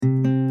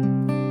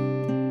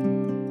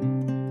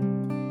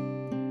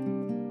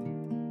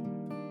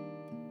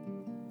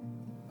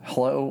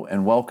Hello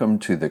and welcome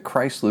to the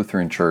Christ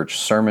Lutheran Church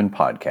Sermon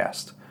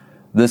Podcast.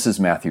 This is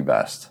Matthew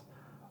Best.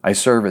 I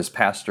serve as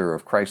pastor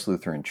of Christ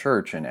Lutheran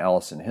Church in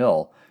Allison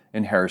Hill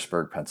in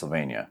Harrisburg,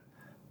 Pennsylvania.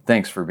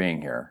 Thanks for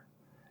being here.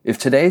 If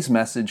today's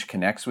message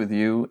connects with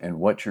you and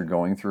what you're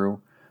going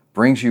through,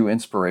 brings you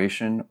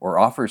inspiration, or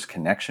offers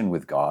connection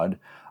with God,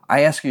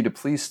 I ask you to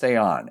please stay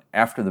on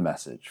after the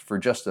message for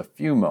just a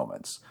few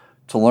moments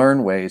to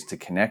learn ways to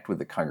connect with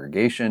the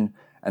congregation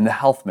and the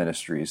health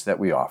ministries that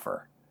we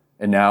offer.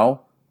 And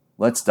now,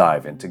 let's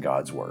dive into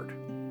God's Word.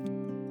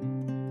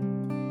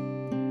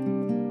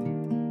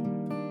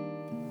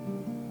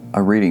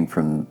 A reading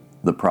from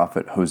the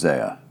prophet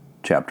Hosea,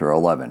 chapter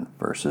 11,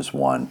 verses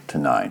 1 to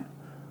 9.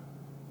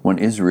 When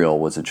Israel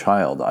was a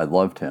child, I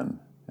loved him,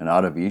 and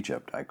out of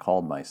Egypt I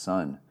called my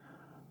son.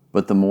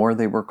 But the more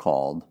they were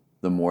called,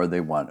 the more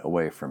they went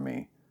away from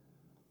me.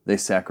 They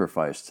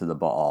sacrificed to the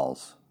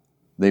Baals.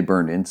 They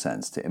burned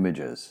incense to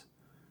images.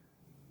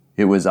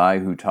 It was I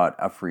who taught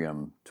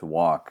Ephraim to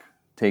walk,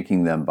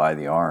 taking them by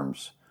the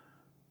arms.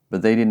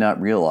 But they did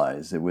not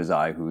realize it was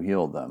I who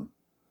healed them.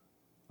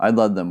 I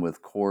led them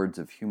with cords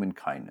of human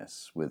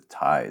kindness, with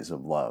ties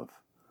of love.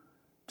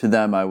 To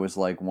them I was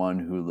like one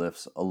who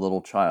lifts a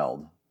little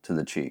child to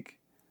the cheek,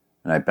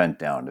 and I bent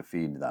down to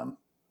feed them.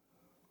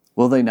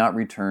 Will they not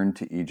return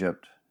to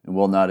Egypt, and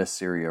will not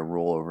Assyria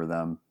rule over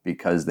them,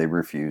 because they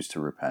refuse to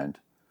repent?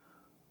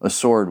 A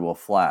sword will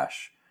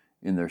flash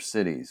in their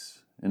cities,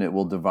 and it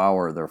will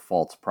devour their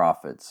false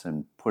prophets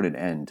and put an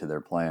end to their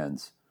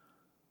plans.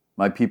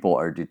 My people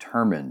are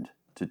determined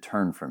to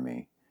turn from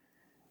me.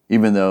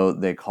 Even though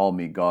they call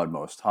me God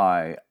Most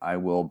High, I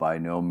will by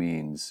no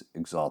means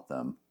exalt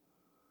them.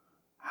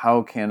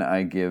 How can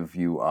I give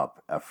you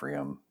up,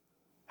 Ephraim?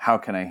 How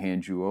can I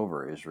hand you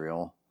over,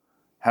 Israel?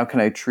 How can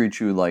I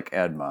treat you like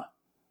Admah?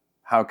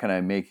 How can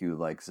I make you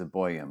like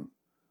Zeboim?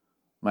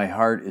 My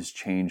heart is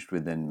changed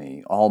within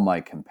me. All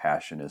my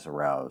compassion is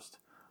aroused.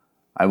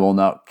 I will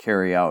not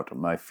carry out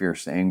my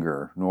fierce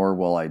anger, nor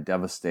will I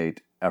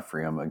devastate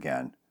Ephraim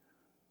again.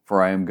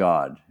 For I am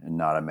God and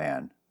not a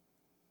man,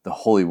 the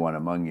Holy One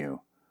among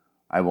you.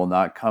 I will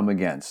not come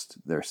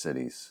against their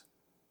cities.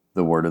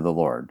 The word of the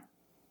Lord.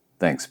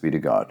 Thanks be to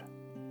God.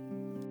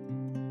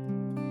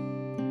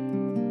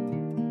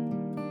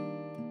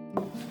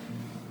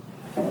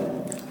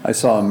 I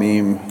saw a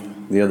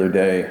meme the other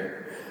day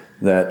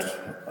that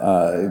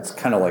it's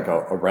kind of like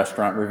a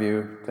restaurant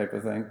review type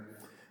of thing,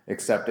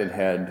 except it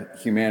had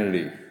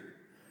humanity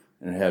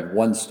and it had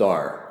 1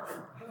 star,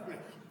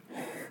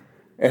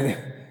 and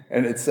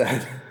it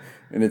said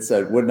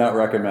would not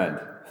recommend.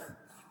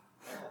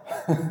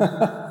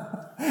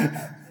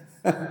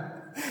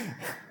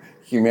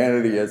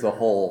 Humanity as a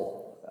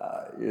whole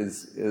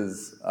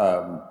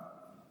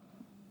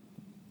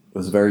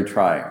was very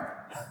trying,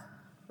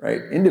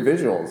 right?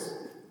 Individuals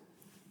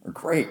are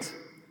great.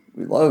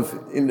 We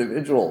love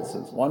individuals.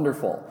 It's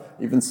wonderful,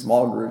 even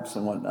small groups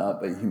and whatnot,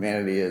 but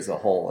humanity as a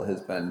whole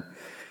has been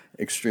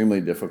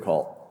extremely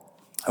difficult.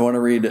 I want to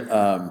read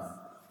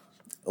a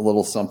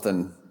little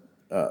something.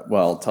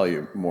 I'll tell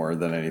you more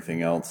than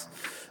anything else.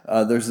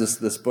 There's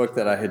this book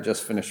that I had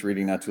just finished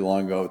reading not too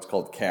long ago. It's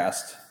called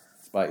Caste.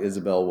 It's by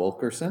Isabel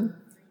Wilkerson.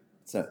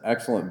 It's an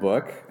excellent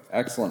book,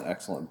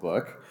 excellent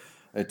book.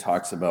 It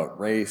talks about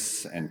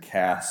race and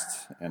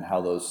caste and how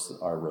those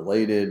are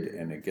related,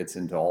 and it gets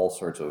into all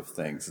sorts of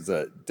things. It's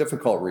a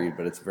difficult read,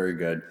 but it's very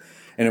good.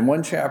 And in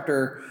one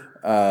chapter,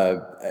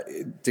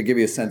 to give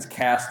you a sense,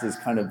 caste is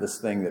kind of this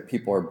thing that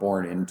people are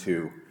born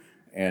into,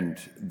 and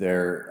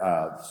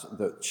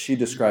she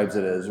describes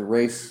it as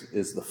race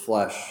is the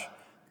flesh,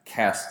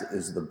 caste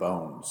is the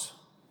bones.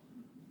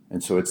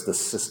 And so it's the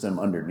system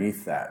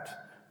underneath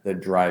that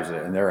drives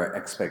it, and there are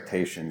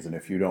expectations, and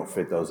if you don't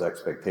fit those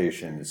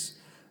expectations,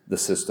 the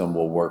system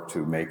will work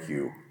to make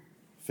you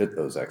fit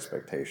those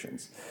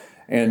expectations.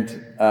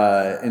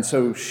 And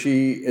so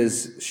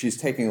she's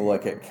taking a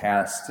look at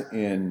caste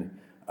in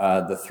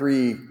the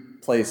 3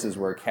 places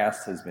where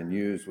caste has been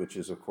used, which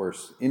is, of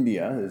course,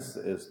 India is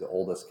the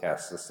oldest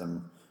caste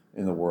system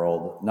in the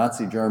world,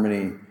 Nazi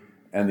Germany,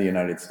 and the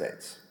United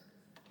States,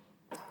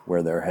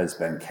 where there has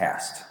been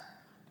caste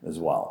as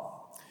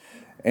well.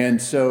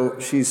 And so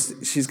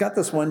she's got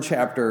this one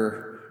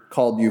chapter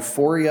called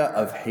Euphoria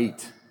of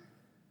Hate.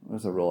 It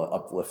was a real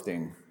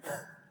uplifting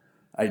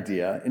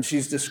idea. And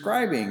she's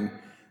describing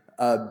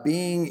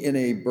being in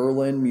a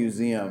Berlin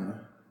museum,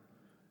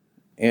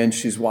 and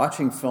she's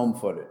watching film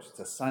footage. It's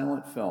a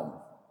silent film.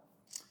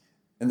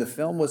 And the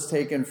film was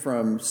taken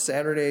from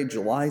Saturday,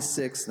 July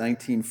 6,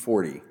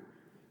 1940,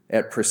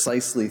 at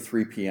precisely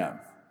 3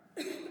 p.m.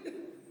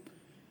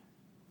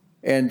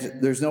 And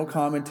there's no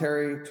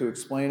commentary to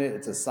explain it.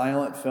 It's a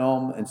silent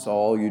film, and so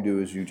all you do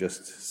is you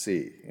just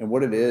see. And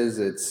what it is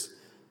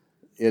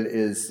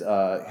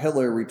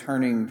Hitler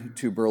returning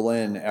to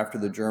Berlin after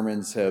the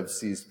Germans have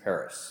seized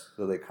Paris.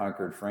 So they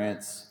conquered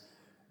France,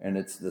 and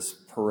it's this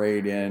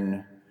parade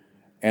in,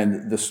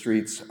 and the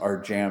streets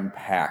are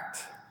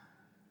jam-packed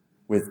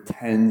with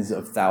tens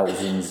of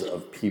thousands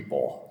of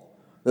people.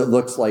 It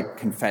looks like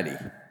confetti,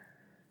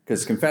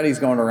 because confetti's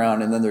going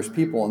around, and then there's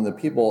people, and the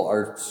people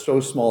are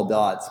so small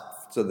dots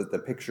so that the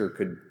picture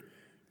could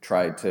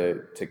try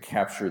to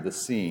capture the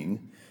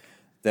scene,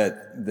 that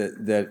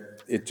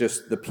it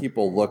just, the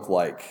people look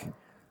like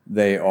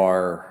they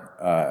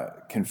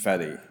are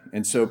confetti.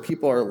 And so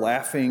people are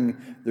laughing,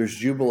 there's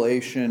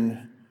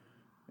jubilation,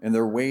 and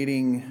they're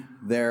waiting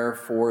there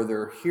for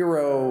their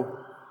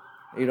hero,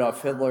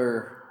 Adolf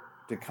Hitler,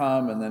 to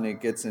come, and then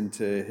it gets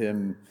into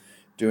him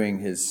doing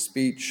his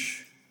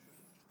speech.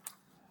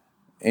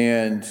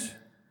 And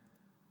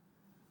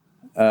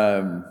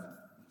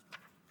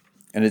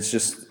it's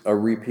just a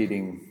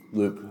repeating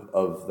loop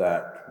of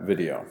that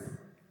video.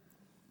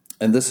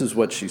 And this is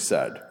what she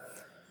said.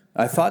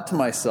 I thought to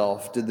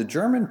myself, did the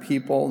German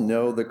people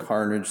know the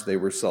carnage they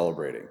were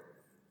celebrating?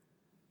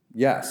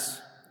 Yes,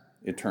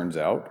 it turns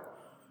out.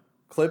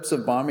 Clips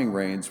of bombing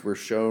raids were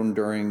shown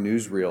during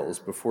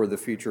newsreels before the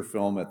feature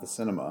film at the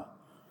cinema.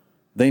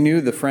 They knew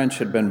the French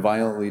had been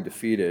violently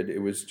defeated. It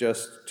was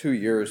just 2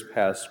 years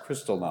past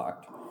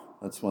Kristallnacht.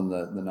 That's when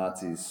the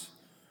Nazis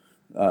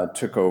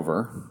took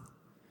over.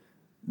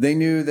 They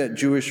knew that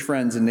Jewish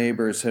friends and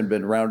neighbors had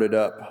been rounded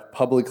up,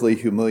 publicly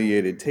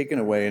humiliated, taken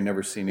away, and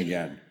never seen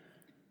again.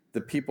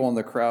 The people in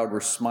the crowd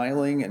were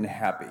smiling and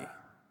happy.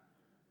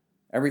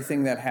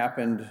 Everything that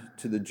happened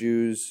to the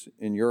Jews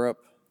in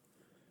Europe,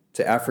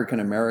 to African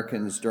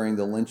Americans during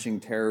the lynching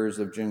terrors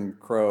of Jim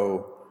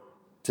Crow,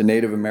 to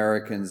Native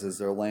Americans as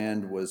their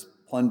land was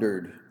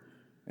plundered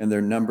and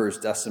their numbers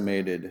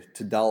decimated,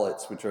 to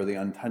Dalits, which are the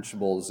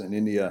untouchables in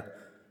India,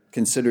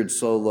 considered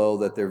so low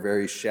that their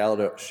very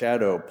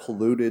shadow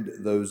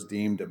polluted those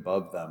deemed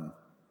above them,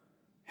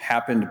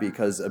 happened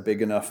because a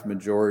big enough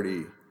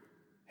majority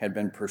had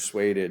been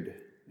persuaded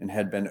and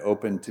had been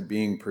open to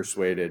being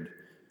persuaded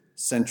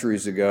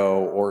centuries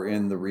ago or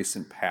in the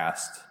recent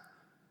past,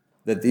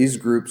 that these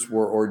groups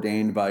were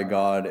ordained by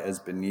God as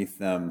beneath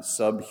them,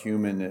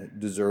 subhuman,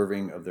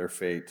 deserving of their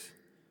fate.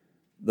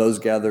 Those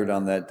gathered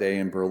on that day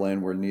in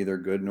Berlin were neither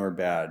good nor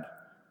bad.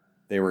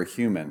 They were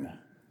human,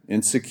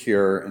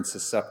 insecure, and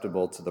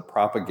susceptible to the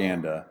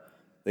propaganda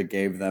that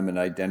gave them an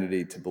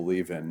identity to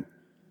believe in,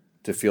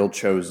 to feel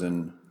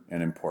chosen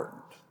and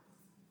important.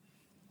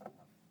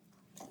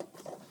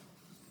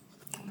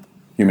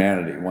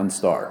 Humanity, 1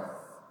 star.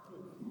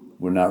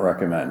 Would not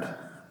recommend.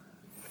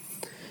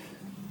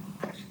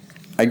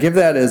 I give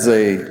that as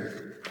a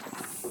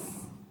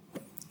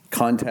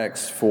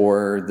context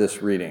for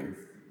this reading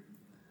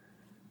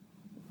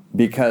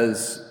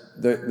because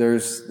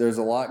there's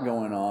a lot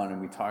going on,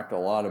 and we talked a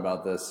lot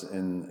about this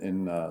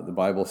in the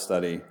Bible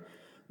study.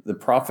 The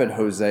prophet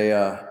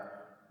Hosea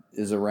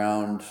is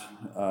around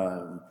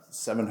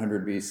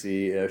 700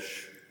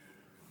 BC-ish,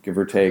 give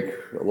or take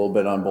a little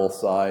bit on both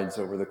sides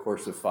over the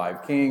course of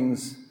 5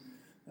 kings.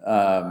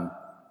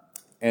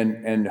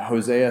 And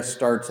Hosea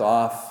starts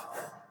off,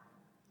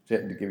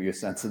 to give you a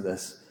sense of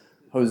this,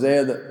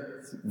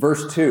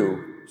 verse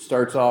 2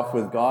 starts off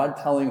with God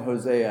telling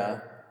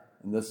Hosea,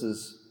 and this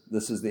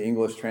is the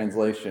English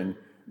translation,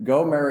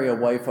 go marry a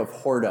wife of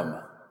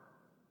whoredom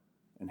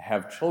and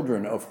have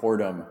children of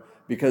whoredom,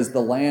 because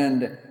the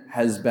land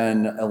has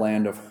been a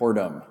land of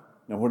whoredom.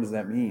 Now, what does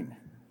that mean?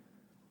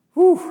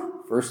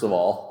 Whew. First of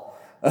all,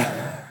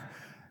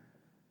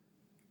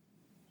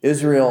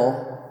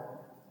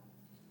 Israel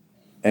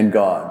and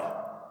God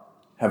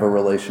have a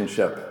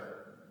relationship,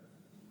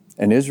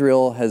 and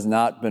Israel has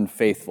not been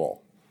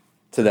faithful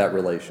to that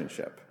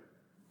relationship.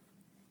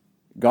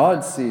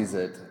 God sees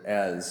it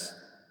as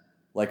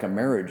like a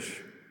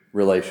marriage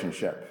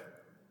relationship.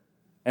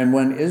 And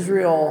when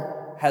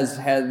Israel has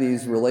had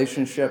these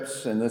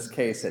relationships, in this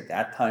case, at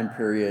that time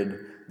period,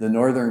 the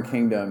northern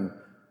kingdom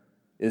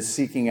is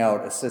seeking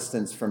out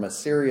assistance from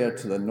Assyria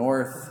to the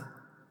north,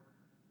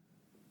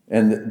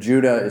 and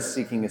Judah is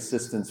seeking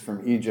assistance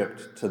from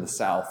Egypt to the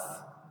south.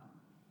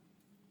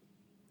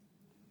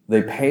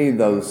 They pay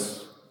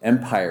those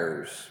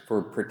empires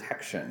for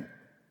protection.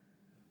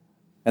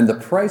 And the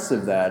price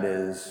of that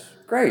is,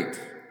 great,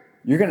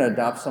 you're going to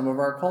adopt some of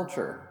our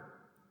culture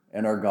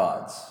and our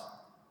gods.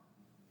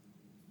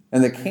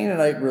 And the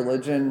Canaanite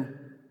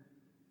religion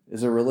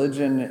is a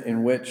religion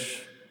in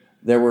which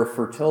there were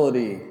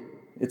fertility.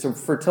 It's a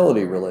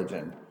fertility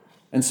religion.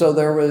 And so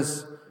there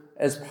was,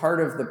 as part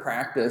of the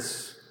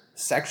practice,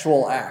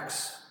 sexual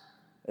acts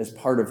as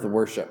part of the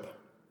worship.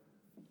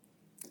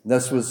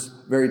 This was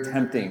very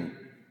tempting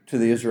to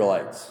the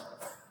Israelites.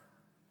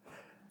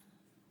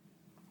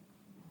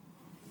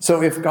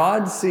 So if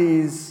God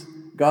sees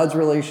God's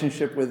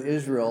relationship with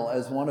Israel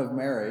as one of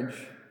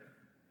marriage,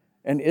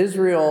 and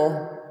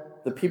Israel,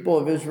 the people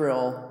of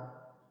Israel,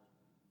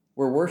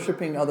 were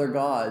worshiping other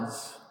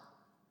gods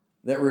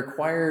that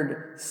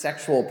required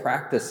sexual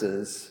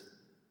practices,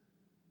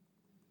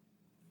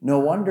 no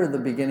wonder the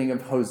beginning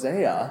of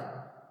Hosea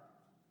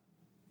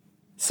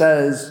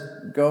says,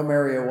 go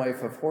marry a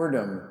wife of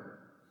whoredom.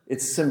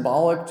 It's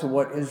symbolic to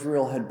what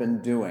Israel had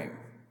been doing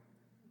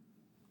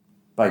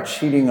by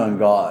cheating on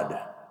God.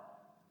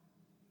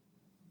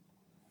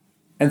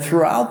 And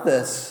throughout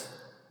this,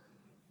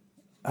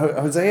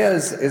 Hosea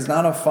is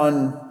not a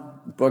fun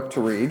book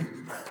to read.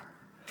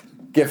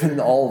 given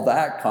all of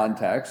that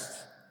context,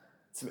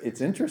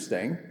 it's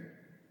interesting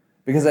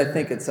because I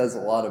think it says a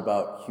lot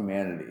about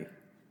humanity.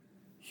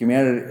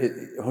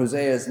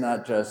 Hosea is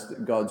not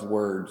just God's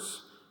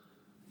words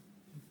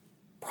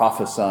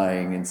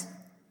prophesying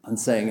and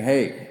saying,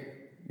 hey,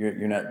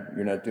 you're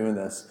not doing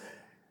this.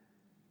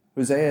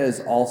 Hosea is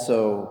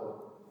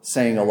also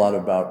saying a lot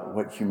about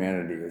what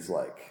humanity is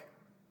like.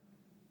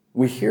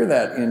 We hear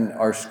that in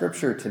our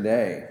scripture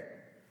today.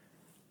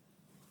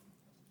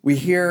 We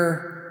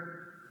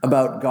hear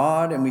about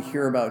God and we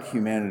hear about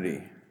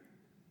humanity.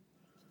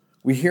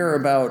 We hear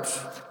about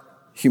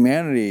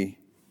humanity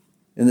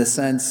in the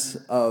sense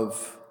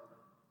of,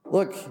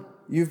 look,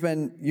 you've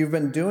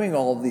been doing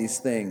all of these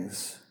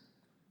things.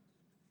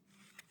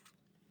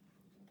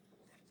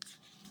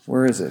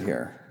 Where is it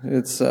here?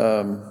 It's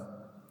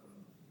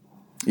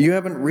you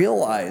haven't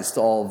realized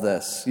all of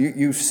this.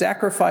 You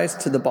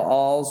sacrificed to the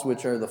Baals,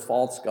 which are the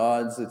false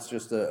gods. It's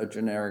just a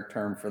generic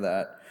term for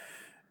that.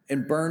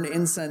 And burned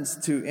incense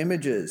to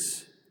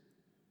images.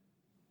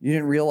 You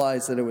didn't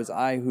realize that it was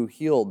I who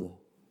healed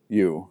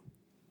you.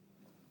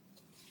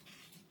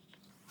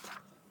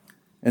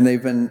 And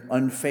they've been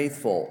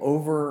unfaithful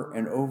over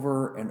and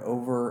over and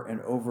over and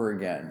over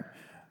again.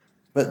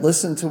 But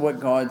listen to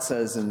what God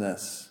says in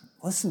this.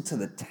 Listen to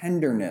the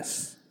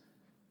tenderness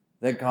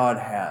that God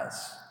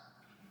has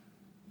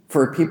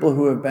for people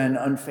who have been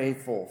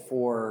unfaithful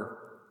for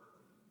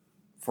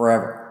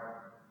forever,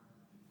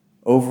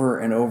 over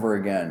and over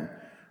again.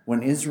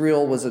 When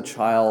Israel was a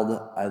child,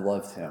 I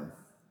loved him.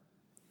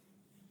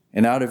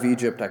 And out of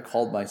Egypt I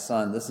called my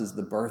son. This is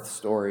the birth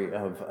story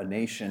of a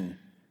nation,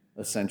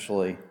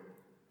 essentially.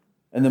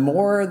 And the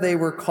more they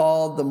were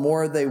called, the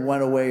more they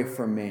went away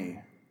from me.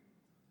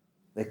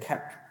 They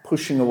kept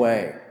pushing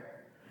away.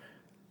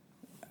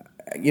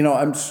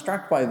 I'm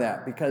struck by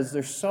that because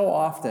there's so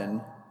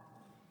often,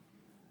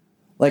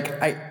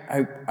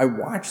 I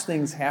watch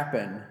things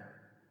happen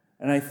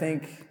and I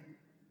think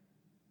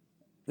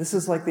this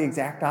is like the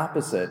exact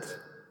opposite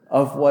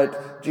of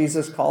what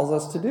Jesus calls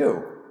us to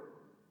do.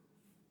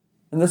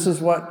 And this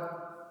is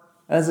what,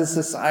 as a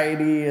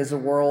society, as a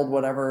world,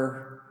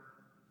 whatever,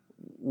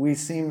 we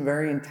seem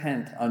very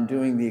intent on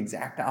doing the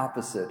exact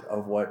opposite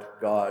of what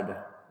God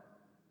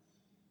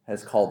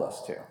has called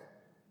us to.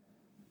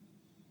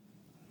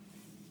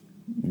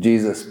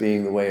 Jesus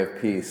being the way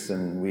of peace,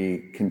 and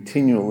we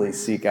continually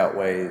seek out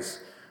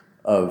ways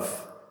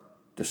of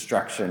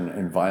destruction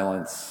and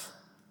violence.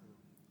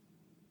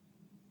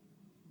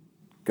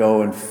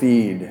 Go and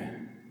feed,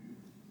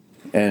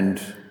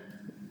 and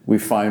we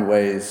find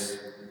ways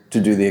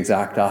to do the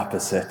exact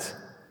opposite.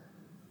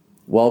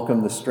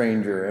 Welcome the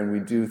stranger, and we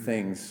do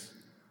things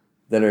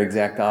that are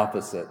exact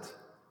opposite,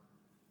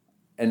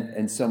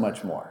 and so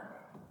much more.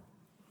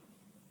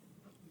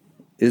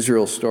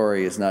 Israel's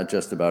story is not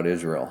just about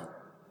Israel.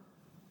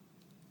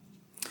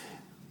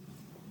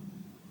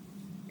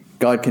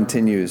 God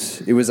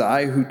continues, it was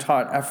I who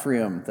taught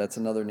Ephraim, that's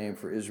another name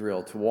for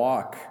Israel, to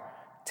walk,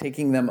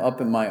 taking them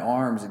up in my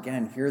arms.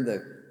 Again, hear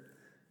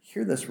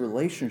this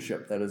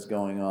relationship that is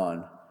going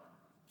on.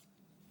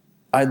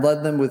 I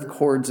led them with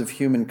cords of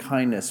human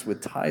kindness,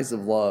 with ties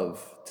of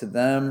love. To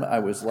them I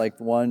was like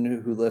one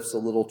who lifts a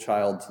little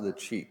child to the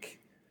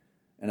cheek,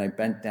 and I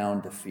bent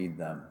down to feed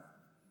them.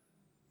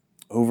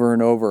 Over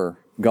and over,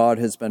 God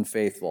has been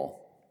faithful.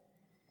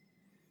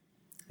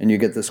 And you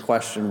get this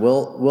question,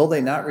 will they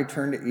not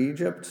return to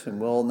Egypt, and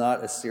will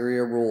not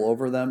Assyria rule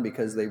over them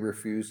because they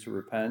refuse to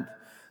repent?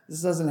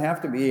 This doesn't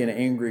have to be an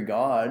angry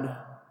God.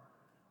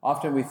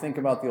 Often we think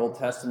about the Old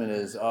Testament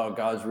as,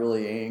 God's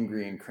really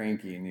angry and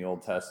cranky in the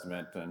Old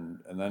Testament, and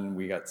then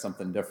we got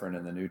something different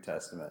in the New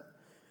Testament.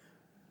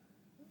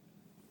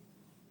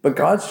 But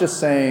God's just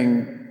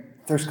saying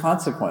there's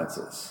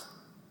consequences.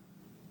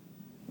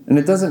 And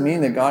it doesn't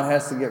mean that God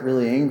has to get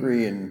really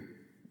angry and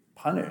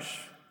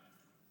punish.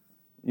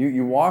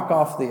 You walk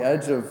off the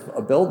edge of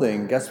a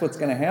building, guess what's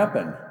going to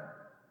happen?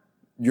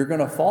 You're going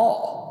to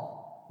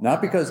fall.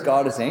 Not because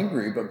God is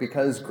angry, but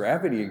because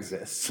gravity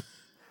exists.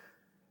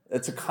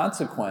 It's a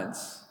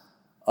consequence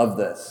of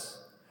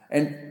this.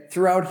 And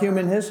throughout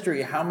human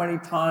history, how many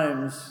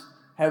times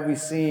have we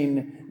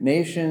seen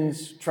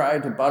nations try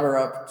to butter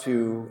up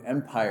to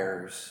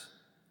empires?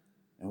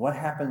 And what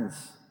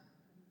happens?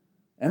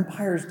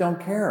 Empires don't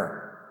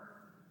care.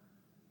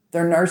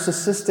 They're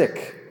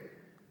narcissistic.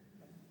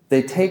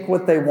 They take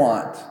what they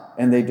want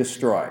and they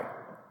destroy.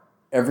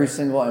 Every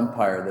single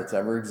empire that's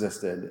ever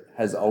existed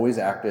has always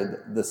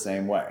acted the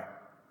same way.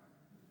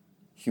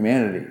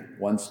 Humanity,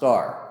 one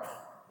star.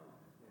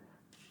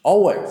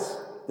 Always.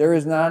 There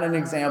is not an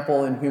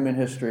example in human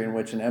history in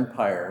which an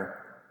empire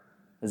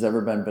has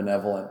ever been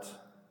benevolent,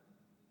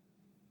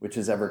 which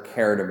has ever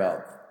cared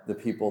about the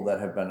people that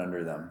have been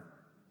under them.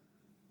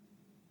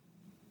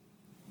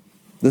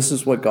 This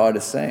is what God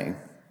is saying.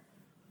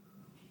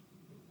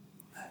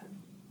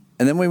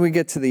 And then when we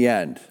get to the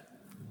end,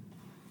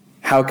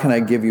 how can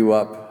I give you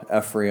up,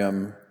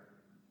 Ephraim?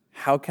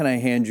 How can I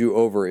hand you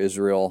over,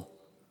 Israel?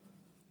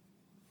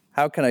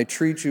 How can I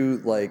treat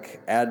you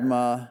like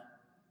Admah?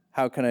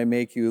 How can I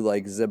make you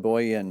like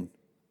Zeboian?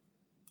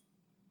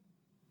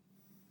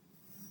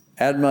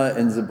 Admah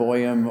and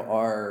Zeboim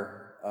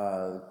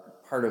are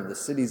part of the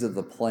cities of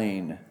the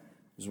plain,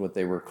 is what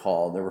they were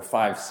called. There were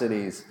 5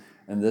 cities,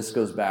 and this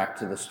goes back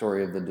to the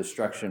story of the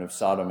destruction of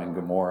Sodom and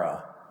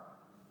Gomorrah.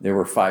 There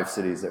were 5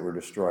 cities that were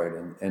destroyed,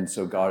 and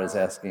so God is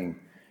asking,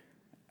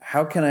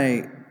 how can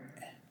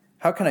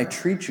I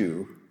treat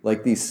you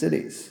like these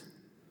cities?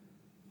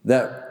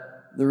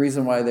 That the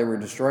reason why they were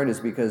destroyed is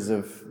because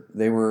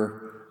they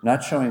were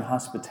not showing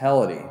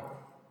hospitality.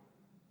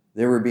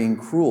 They were being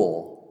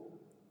cruel.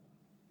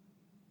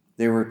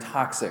 They were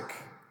toxic.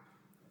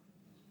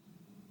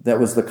 That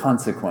was the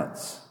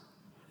consequence.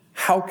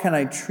 How can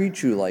I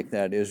treat you like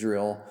that,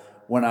 Israel,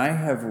 when I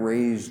have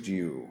raised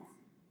you?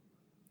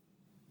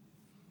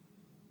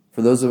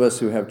 For those of us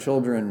who have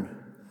children,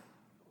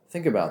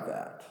 think about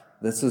that.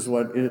 This is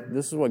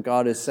what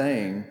God is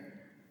saying,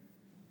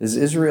 is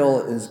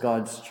Israel is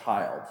God's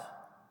child,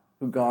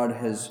 who God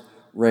has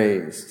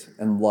raised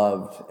and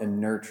loved and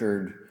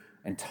nurtured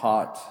and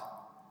taught.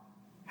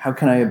 How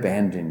can I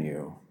abandon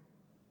you?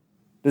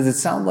 Does it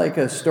sound like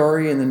a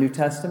story in the New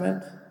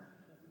Testament?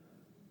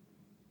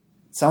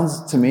 It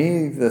sounds to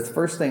me, the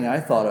first thing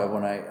I thought of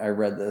when I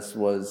read this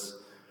was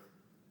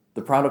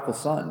the prodigal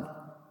son.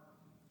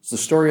 It's the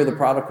story of the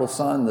prodigal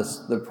son.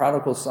 The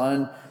prodigal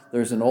son,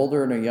 there's an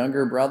older and a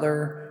younger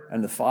brother,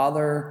 and the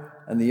father,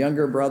 and the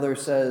younger brother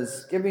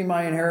says, give me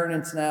my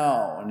inheritance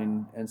now.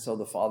 And so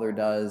the father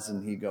does,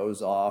 and he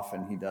goes off,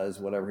 and he does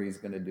whatever he's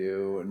going to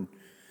do, and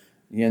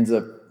he ends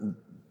up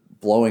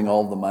blowing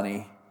all the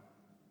money,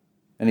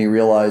 and he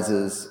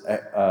realizes,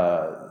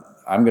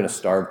 I'm going to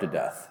starve to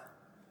death.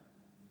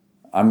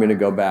 I'm going to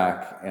go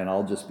back, and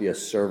I'll just be a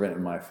servant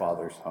in my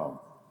father's home.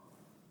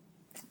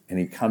 And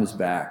he comes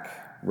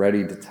back,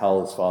 ready to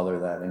tell his father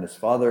that. And his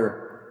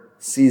father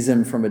sees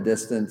him from a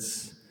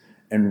distance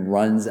and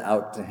runs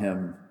out to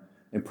him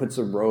and puts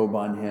a robe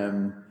on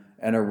him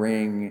and a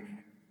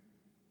ring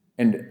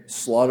and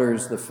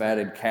slaughters the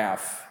fatted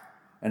calf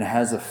and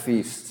has a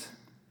feast.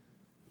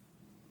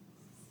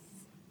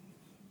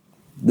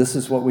 This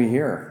is what we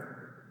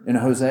hear in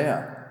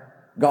Hosea.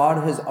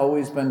 God has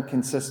always been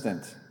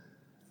consistent.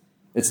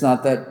 It's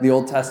not that the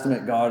Old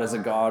Testament God is a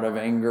God of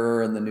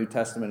anger and the New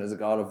Testament is a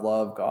God of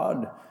love.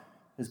 God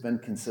has been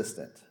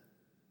consistent.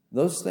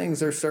 Those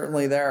things are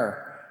certainly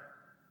there.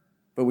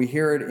 But we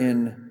hear it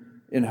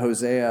in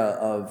Hosea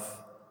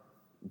of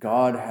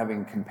God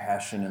having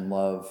compassion and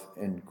love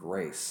and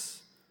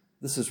grace.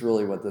 This is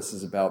really what this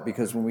is about,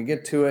 because when we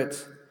get to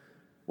it,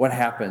 what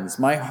happens?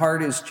 My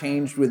heart is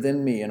changed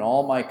within me and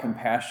all my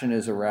compassion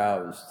is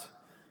aroused.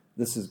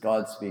 This is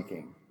God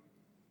speaking.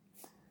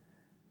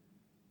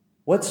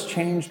 What's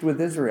changed with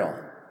Israel?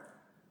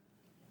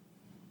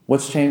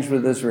 What's changed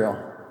with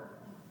Israel?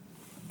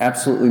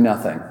 Absolutely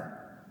nothing.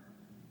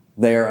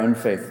 They are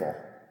unfaithful.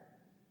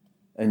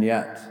 And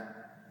yet,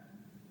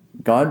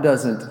 God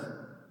doesn't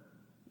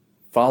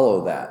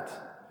follow that.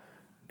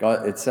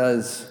 God, it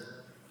says,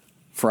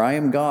 for I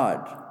am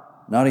God,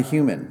 not a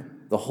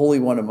human, the Holy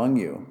One among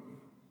you.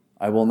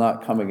 I will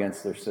not come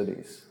against their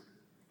cities.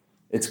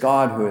 It's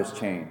God who has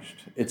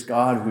changed. It's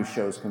God who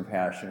shows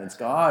compassion. It's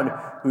God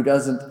who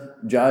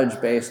doesn't judge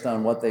based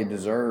on what they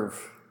deserve.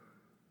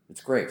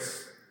 It's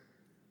grace.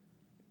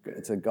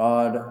 It's a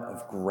God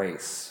of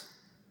grace.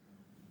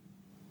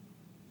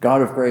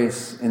 God of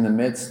grace in the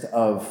midst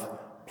of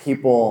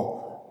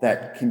people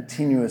that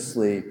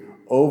continuously,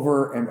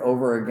 over and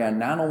over again,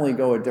 not only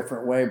go a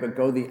different way, but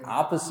go the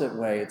opposite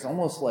way. It's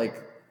almost like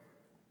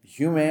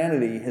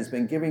humanity has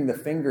been giving the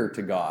finger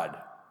to God.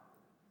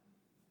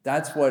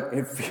 That's what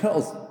it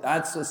feels.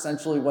 That's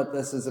essentially what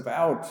this is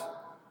about.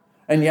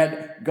 And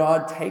yet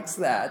God takes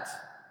that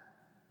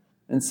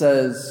and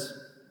says,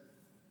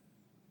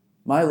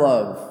 my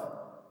love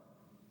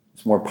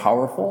is more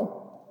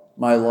powerful.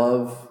 My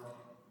love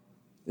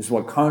is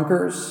what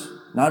conquers,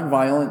 not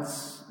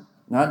violence,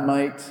 not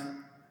might.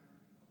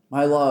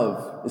 My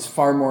love is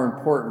far more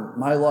important.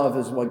 My love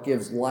is what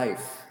gives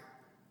life.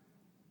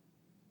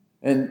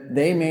 And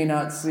they may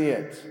not see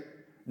it.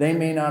 They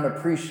may not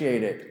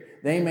appreciate it.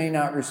 They may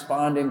not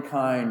respond in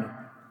kind,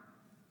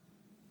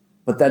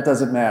 but that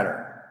doesn't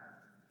matter,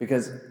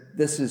 because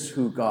this is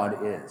who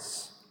God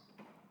is.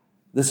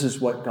 This is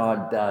what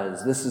God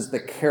does. This is the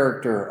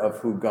character of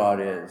who God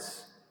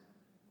is.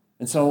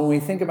 And so when we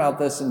think about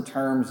this in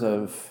terms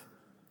of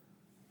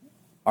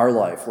our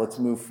life, let's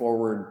move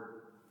forward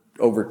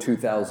over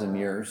 2,000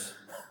 years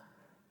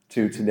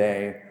to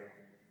today.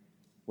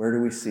 Where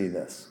do we see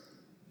this?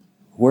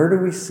 Where do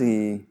we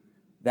see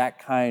that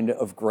kind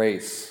of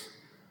grace?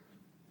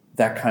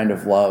 That kind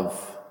of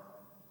love?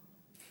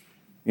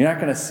 You're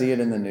not going to see it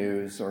in the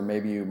news, or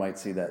maybe you might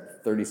see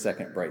that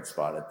 30-second bright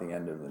spot at the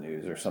end of the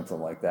news or something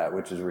like that,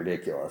 which is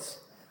ridiculous,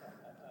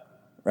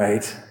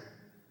 right?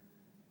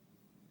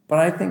 But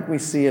I think we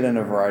see it in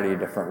a variety of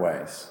different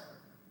ways.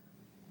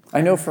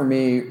 I know for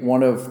me,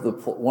 one of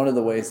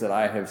the ways that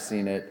I have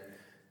seen it,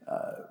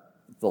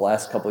 the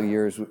last couple of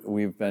years,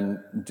 we've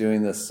been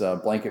doing this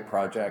blanket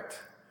project.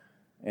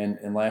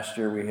 And last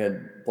year we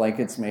had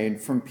blankets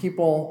made from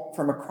people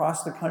from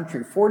across the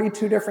country,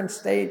 42 different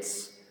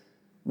states.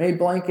 made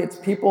blankets.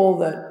 People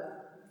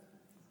that,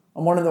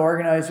 I'm one of the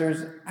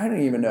organizers, I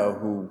don't even know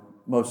who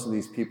most of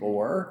these people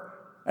were,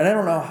 and I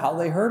don't know how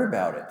they heard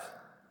about it.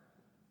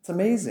 It's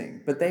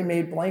amazing. But they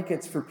made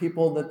blankets for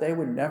people that they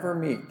would never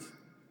meet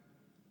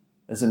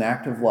as an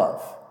act of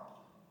love,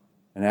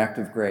 an act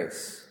of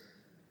grace.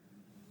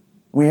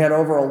 We had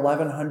over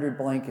 1,100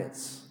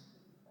 blankets.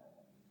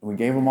 We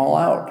gave them all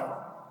out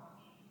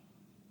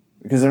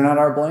because they're not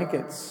our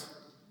blankets.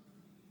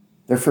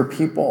 They're for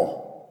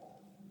people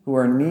who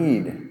are in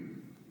need.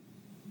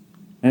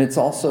 And it's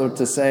also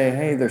to say,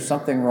 hey, there's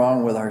something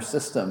wrong with our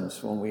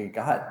systems when we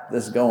got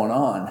this going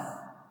on.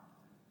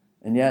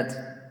 And yet,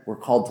 we're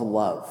called to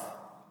love.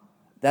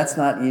 That's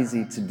not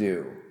easy to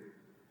do,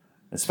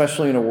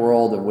 especially in a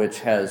world in which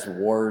has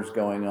wars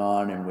going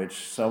on, in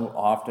which so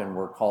often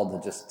we're called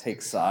to just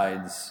take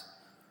sides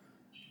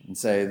and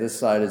say this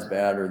side is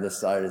bad or this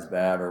side is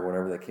bad or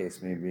whatever the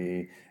case may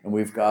be. And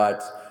we've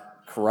got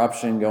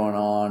corruption going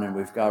on and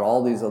we've got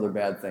all these other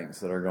bad things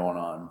that are going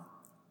on.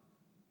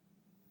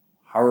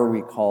 How are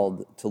we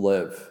called to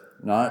live?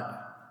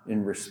 Not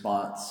in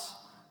response,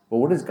 but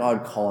what is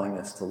God calling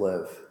us to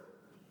live?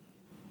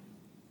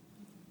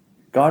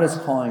 God is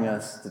calling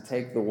us to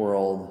take the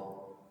world,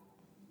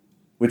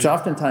 which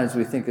oftentimes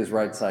we think is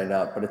right side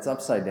up, but it's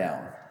upside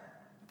down.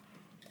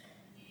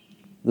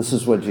 This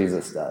is what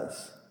Jesus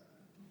does.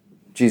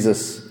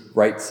 Jesus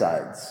right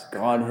sides.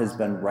 God has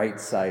been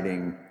right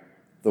siding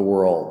the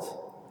world.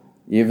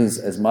 Even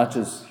as much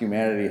as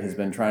humanity has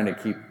been trying to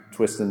keep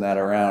twisting that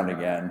around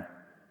again,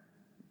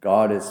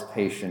 God is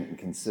patient and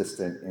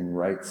consistent in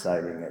right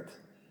siding it.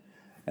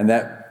 And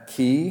that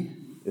key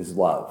is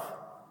love.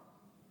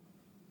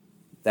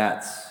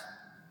 That's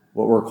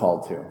what we're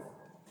called to.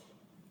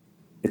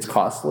 It's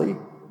costly,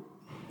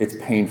 it's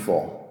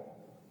painful,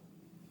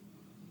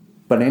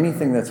 but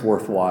anything that's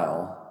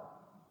worthwhile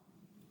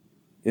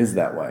is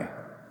that way.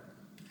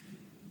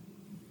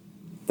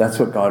 That's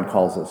what God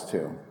calls us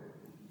to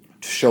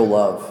show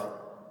love,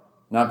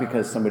 not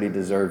because somebody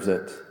deserves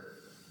it,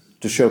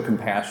 to show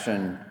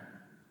compassion,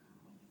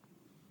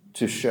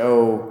 to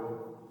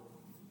show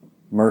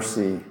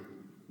mercy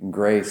and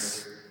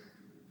grace,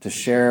 to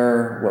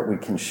share what we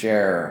can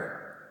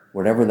share,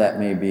 whatever that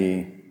may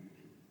be,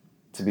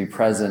 to be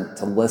present,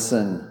 to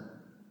listen.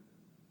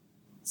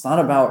 It's not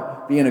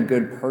about being a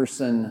good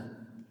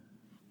person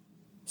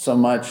so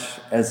much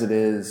as it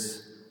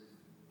is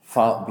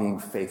being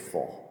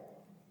faithful.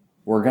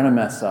 We're going to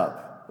mess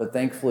up, but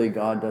thankfully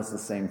God does the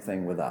same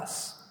thing with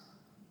us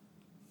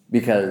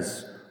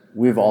because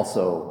we've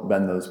also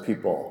been those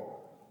people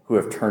who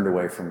have turned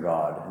away from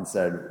God and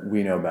said,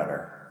 we know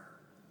better.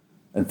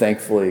 And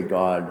thankfully,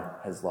 God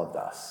has loved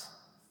us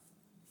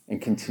and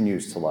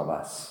continues to love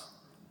us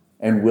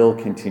and will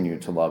continue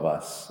to love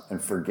us and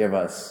forgive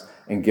us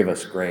and give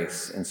us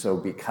grace. And so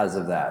because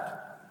of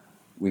that,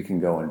 we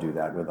can go and do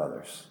that with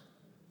others.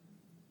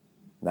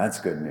 That's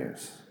good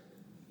news.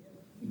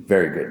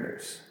 Very good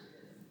news.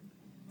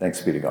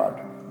 Thanks be to God.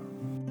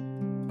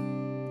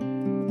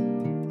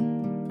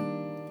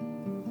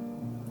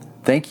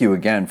 Thank you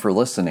again for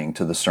listening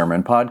to the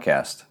Sermon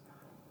Podcast.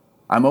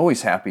 I'm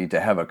always happy to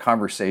have a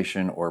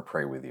conversation or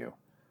pray with you.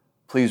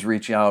 Please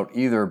reach out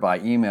either by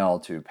email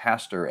to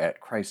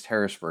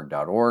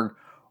pastor@christharrisburg.org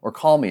or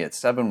call me at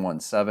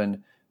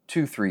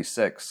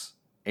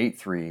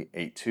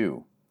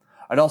 717-236-8382.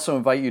 I'd also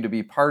invite you to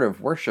be part of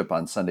worship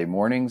on Sunday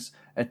mornings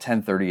at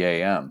 10:30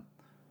 a.m.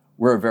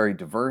 We're a very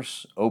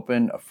diverse,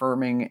 open,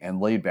 affirming, and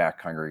laid-back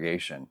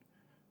congregation.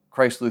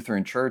 Christ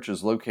Lutheran Church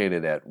is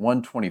located at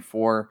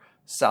 124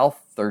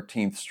 South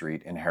 13th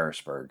Street in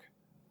Harrisburg.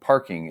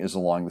 Parking is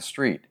along the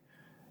street.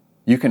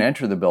 You can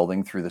enter the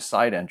building through the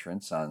side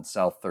entrance on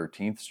South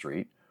 13th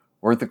Street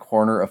or at the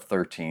corner of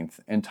 13th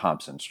and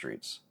Thompson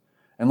Streets.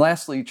 And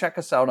lastly, check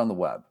us out on the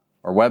web.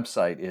 Our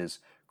website is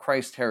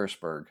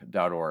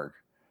christharrisburg.org.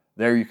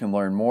 There you can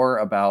learn more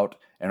about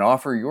and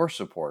offer your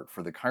support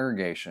for the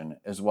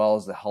congregation as well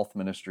as the health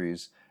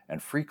ministries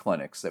and free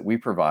clinics that we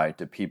provide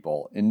to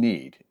people in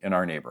need in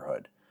our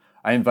neighborhood.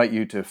 I invite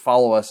you to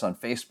follow us on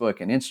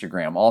Facebook and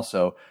Instagram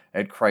also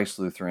at Christ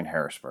Lutheran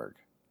Harrisburg.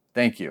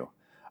 Thank you.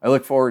 I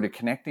look forward to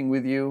connecting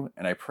with you,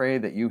 and I pray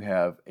that you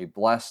have a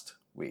blessed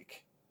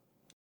week.